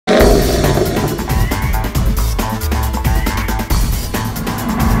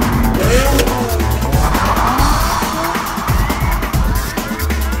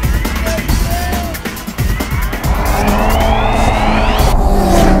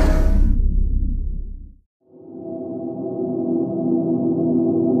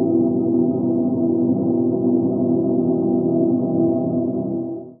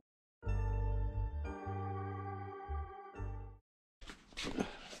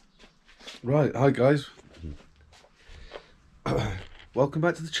Right, hi guys. Welcome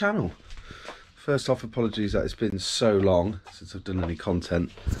back to the channel. First off, apologies that it's been so long since I've done any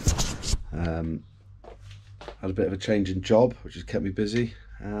content. Had a bit of a change in job, which has kept me busy,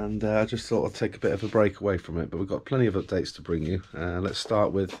 and I just thought I'd take a bit of a break away from it, but we've got plenty of updates to bring you. Let's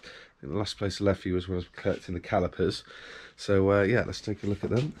start with, I think the last place I left you was when I was collecting the calipers. So yeah, let's take a look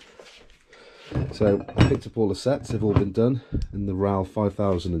at them. So I picked up all the sets, they've all been done in the RAL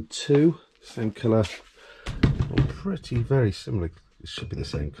 5002. Same colour, very similar. It should be the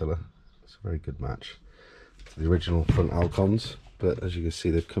same colour. It's a very good match to the original front Alcons, but as you can see,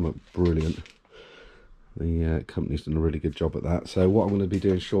 they've come up brilliant. The company's done a really good job at that. So what I'm going to be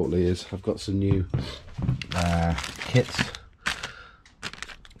doing shortly is I've got some new kits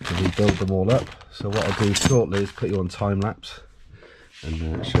to rebuild them all up. So what I'll do shortly is put you on time lapse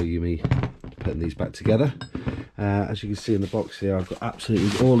and show you me putting these back together. As you can see in the box here, I've got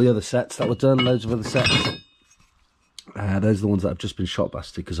absolutely all the other sets that were done, loads of other sets. Those are the ones that have just been shot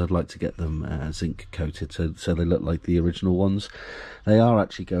busted because I'd like to get them zinc coated so they look like the original ones. They are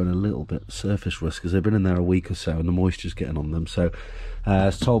actually going a little bit surface rust because they've been in there a week or so and the moisture's getting on them. So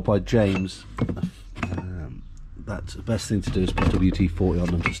as told by James, that the best thing to do is put WD-40 on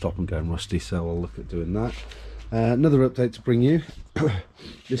them to stop them going rusty, so I'll look at doing that. Another update to bring you.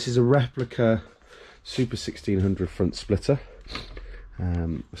 This is a replica Super 1600 front splitter.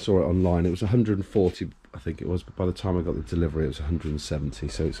 I saw it online. It was 140, I think it was, but by the time I got the delivery it was 170,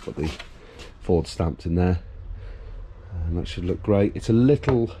 so it's got the Ford stamped in there, and that should look great. It's a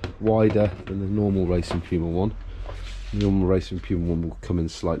little wider than the normal Racing Puma one. The normal Racing Puma one will come in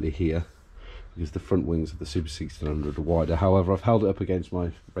slightly here because the front wings of the Super 1600 are wider. However, I've held it up against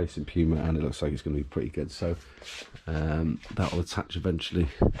my Racing Puma and it looks like it's going to be pretty good, so that will attach eventually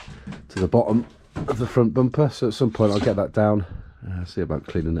to the bottom of the front bumper. So at some point I'll get that down, see about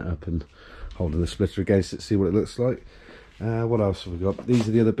cleaning it up and holding the splitter against it, see what it looks like. What else have we got? These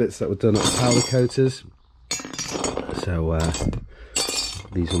are the other bits that were done at the powder coaters. So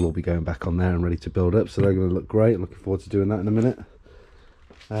these will all be going back on there and ready to build up, so they're going to look great. I'm looking forward to doing that in a minute.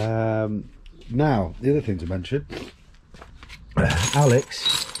 Now, the other thing to mention,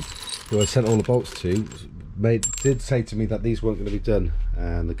 Alex, who I sent all the bolts to, did say to me that these weren't going to be done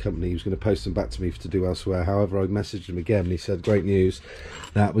and the company was going to post them back to me to do elsewhere. However, I messaged him again and he said great news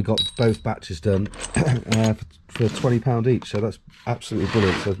that we got both batches done for £20 each, so that's absolutely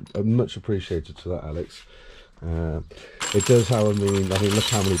brilliant. So I'm much appreciated for that, Alex. It does, however, mean look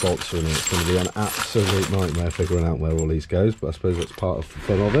how many bolts are in it. It's going to be an absolute nightmare figuring out where all these goes, but I suppose that's part of the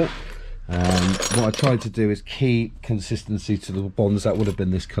fun of it. What I tried to do is keep consistency to the ones that would have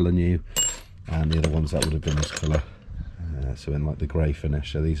been this colour new and the other ones that would have been this colour, so in like the grey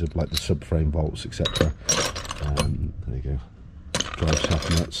finish. So these are like the subframe bolts, etc. There you go, drive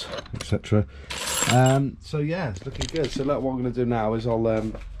shaft nuts, etc. So yeah, it's looking good. So look, what I'm going to do now is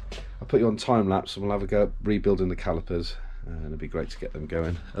I'll put you on time lapse and we'll have a go at rebuilding the calipers, and it'd be great to get them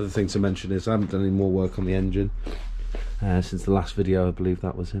going. Other thing to mention is I haven't done any more work on the engine since the last video, I believe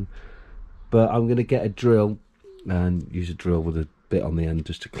that was in. But I'm going to get a drill and use a drill with a bit on the end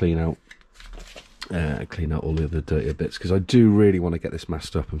just to clean out all the other dirtier bits, because I do really want to get this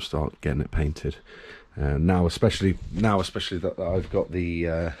masked up and start getting it painted. Now especially that I've got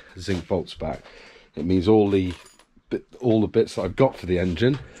the zinc bolts back, it means all the bits that I've got for the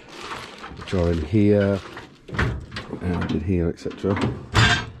engine, which are in here and in here, etc.,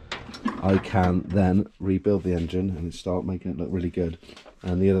 I can then rebuild the engine and start making it look really good.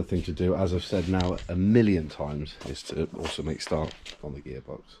 And the other thing to do, as I've said now a million times, is to also make start on the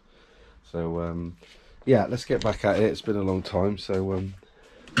gearbox. So yeah, let's get back at it. It's been a long time, so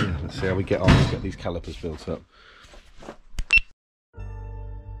yeah, let's see how we get on. Let's get these calipers built up.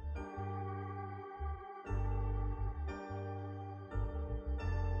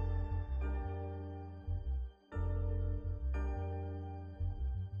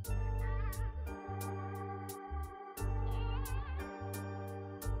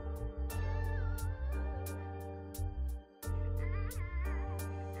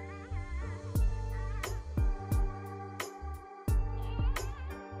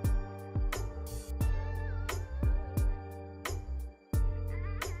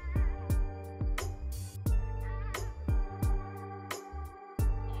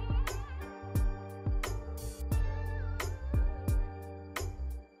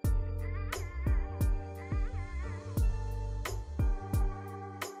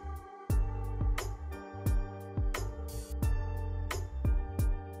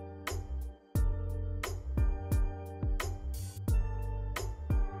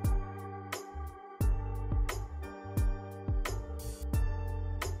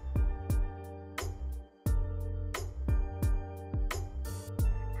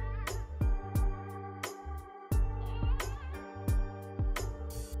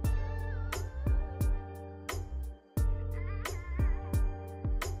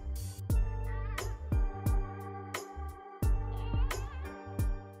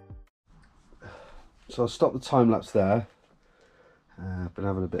 So I'll stop the time lapse there. I've been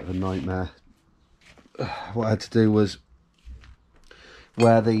having a bit of a nightmare. What I had to do was,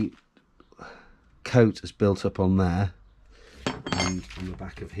 where the coat is built up on there and on the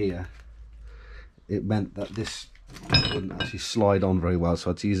back of here, it meant that this wouldn't actually slide on very well, so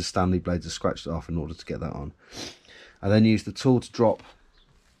I had to use a Stanley blade to scratch it off in order to get that on. I then used the tool to drop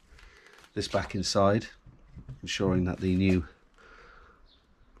this back inside, ensuring that the new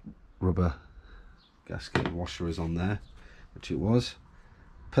rubber gasket washer is on there, which it was.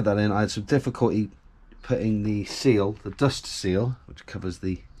 Put that in. I had some difficulty putting the seal, the dust seal, which covers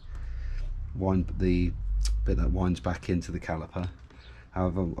the bit that winds back into the caliper.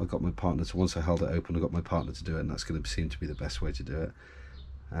 However, I got my partner to, once I held it open, I got my partner to do it, and that's going to seem to be the best way to do it.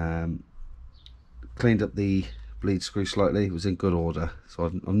 Cleaned up the bleed screw slightly. It was in good order, so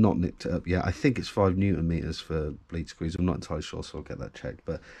I've not nicked it up yet. I think it's 5 Newton meters for bleed screws. I'm not entirely sure, so I'll get that checked.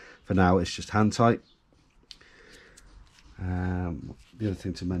 But for now, it's just hand tight. The other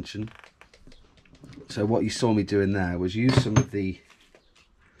thing to mention, so what you saw me doing there was use some of the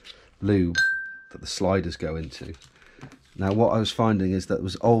lube that the sliders go into. Now what I was finding is that there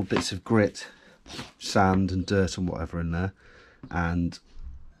was old bits of grit, sand and dirt and whatever in there, and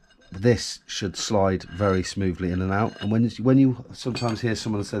this should slide very smoothly in and out. And when you sometimes hear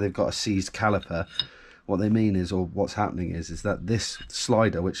someone say they've got a seized caliper, what they mean is, or what's happening is that this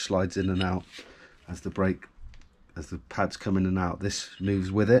slider, which slides in and out as the pads come in and out, this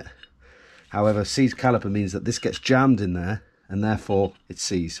moves with it. However, seized caliper means that this gets jammed in there, and therefore it's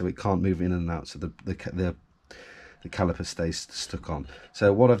seized, so it can't move in and out, so the caliper stays stuck on.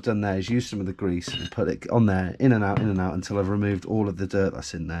 So what I've done there is use some of the grease and put it on there, in and out, until I've removed all of the dirt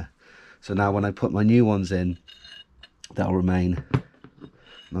that's in there. So now when I put my new ones in, that'll remain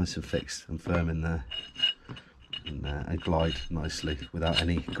nice and fixed and firm in there, and glide nicely without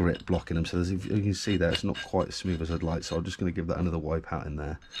any grit blocking them. So as you can see there, it's not quite as smooth as I'd like, so I'm just going to give that another wipe out in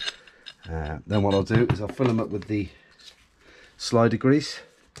there. Then what I'll do is I'll fill them up with the slider grease,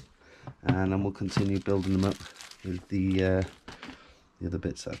 and then we'll continue building them up with the other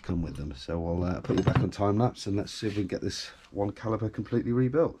bits that have come with them. So I'll put you back on time lapse, and let's see if we can get this one caliper completely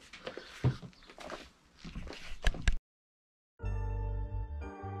rebuilt.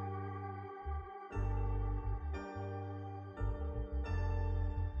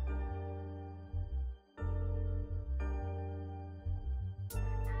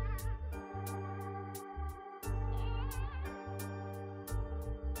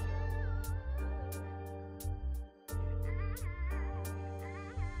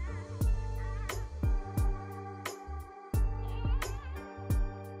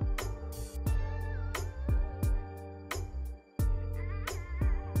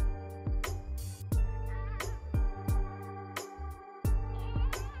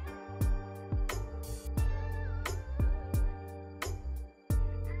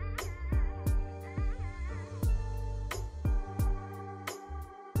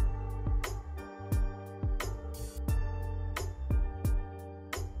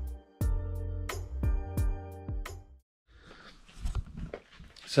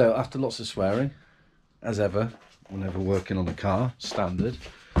 So after lots of swearing, as ever, whenever working on a car, standard,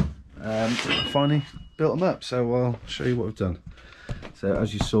 finally built them up. So I'll show you what we've done. So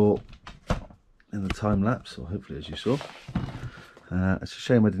as you saw in the time lapse, or hopefully as you saw, it's a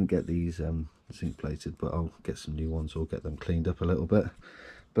shame I didn't get these zinc plated, but I'll get some new ones or get them cleaned up a little bit.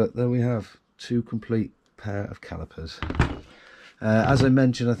 But there we have 2 complete pair of calipers. As I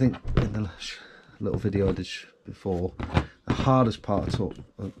mentioned, I think in the little video I did before, the hardest part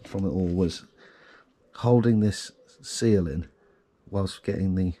from it all was holding this seal in whilst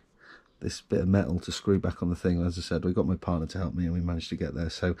getting this bit of metal to screw back on the thing. As I said, we got my partner to help me and we managed to get there.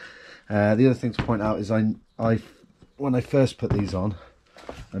 So the other thing to point out is when I first put these on,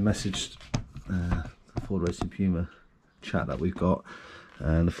 I messaged the Ford Racing Puma chat that we've got,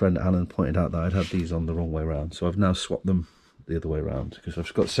 and a friend Alan pointed out that I'd had these on the wrong way around, so I've now swapped them the other way around because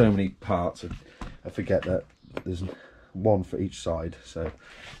I've got so many parts I forget that there's one for each side, so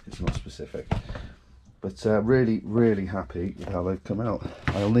it's not specific. But really happy with how they've come out.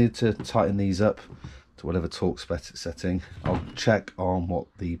 I'll need to tighten these up to whatever torque spec setting. I'll check on what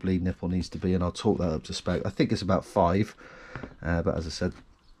the bleed nipple needs to be and I'll torque that up to spec. I think it's about 5, but as I said,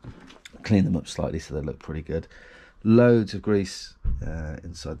 clean them up slightly so they look pretty good. Loads of grease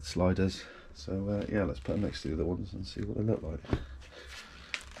inside the sliders. So yeah, let's put them next to the other ones and see what they look like.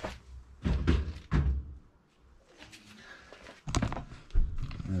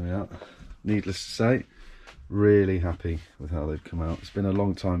 There we are. Needless to say, really happy with how they've come out. It's been a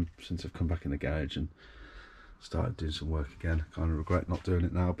long time since I've come back in the garage and started doing some work again. Kind of regret not doing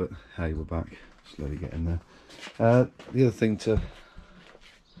it now, but hey, we're back. slowly getting there. The other thing to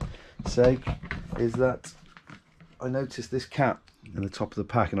say is that I noticed this cap in the top of the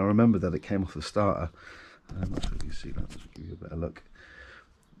pack, and I remember that it came off the starter. I'm not sure if you can see that. Let's give you a better look.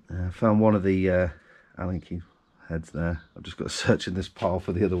 Found one of the Allen key heads there. I've just got to search in this pile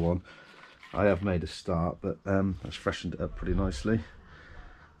for the other one. I have made a start, but that's freshened it up pretty nicely.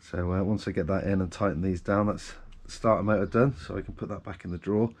 So once I get that in and tighten these down, that's the starter motor done, so I can put that back in the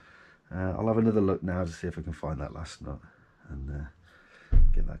drawer. I'll have another look now to see if I can find that last nut and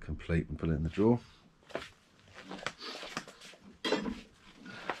get that complete and put it in the drawer.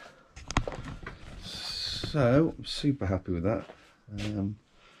 So I'm super happy with that.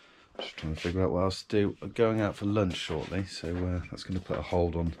 Just trying to figure out what else to do. I'm going out for lunch shortly, so that's going to put a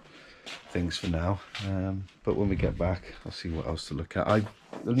hold on things for now. But when we get back, I'll see what else to look at. I'll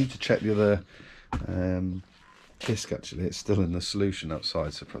need to check the other disc. Actually, it's still in the solution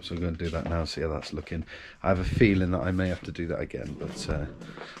outside, so perhaps I'm going to do that now and see how that's looking. I have a feeling that I may have to do that again, but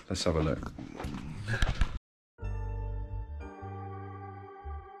let's have a look.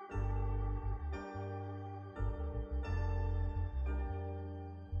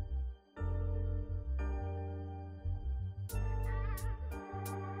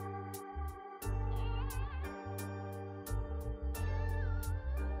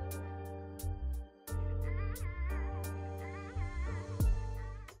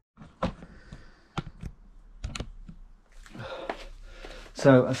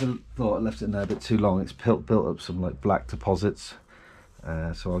 So as I thought, I left it in there a bit too long. It's built up some like black deposits.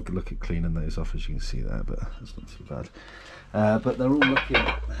 So I'll look at cleaning those off, as you can see there, but that's not too bad. But they're all looking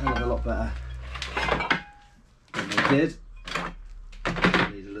a hell of a lot better than they did.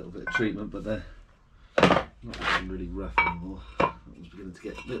 They need a little bit of treatment, but they're not looking really rough anymore. That was beginning to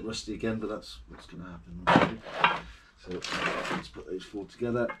get a bit rusty again, but that's what's going to happen. So let's put those four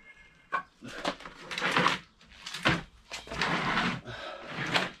together.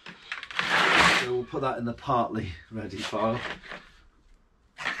 So we'll put that in the partly ready file.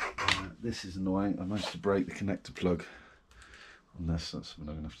 This is annoying. I managed to break the connector plug on this. That's something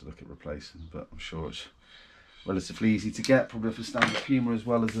I'm going to have to look at replacing, but I'm sure it's relatively easy to get, probably for standard Puma as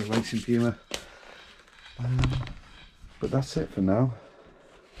well as a racing Puma. But that's it for now.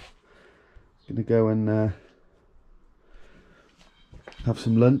 I'm going to go and have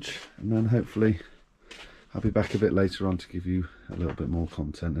some lunch, and then hopefully I'll be back a bit later on to give you a little bit more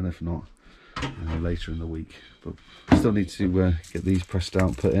content, and if not, later in the week. But I still need to get these pressed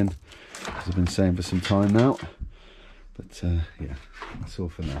out, put in, as I've been saying for some time now. But yeah, that's all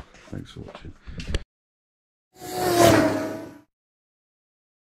for now. Thanks for watching.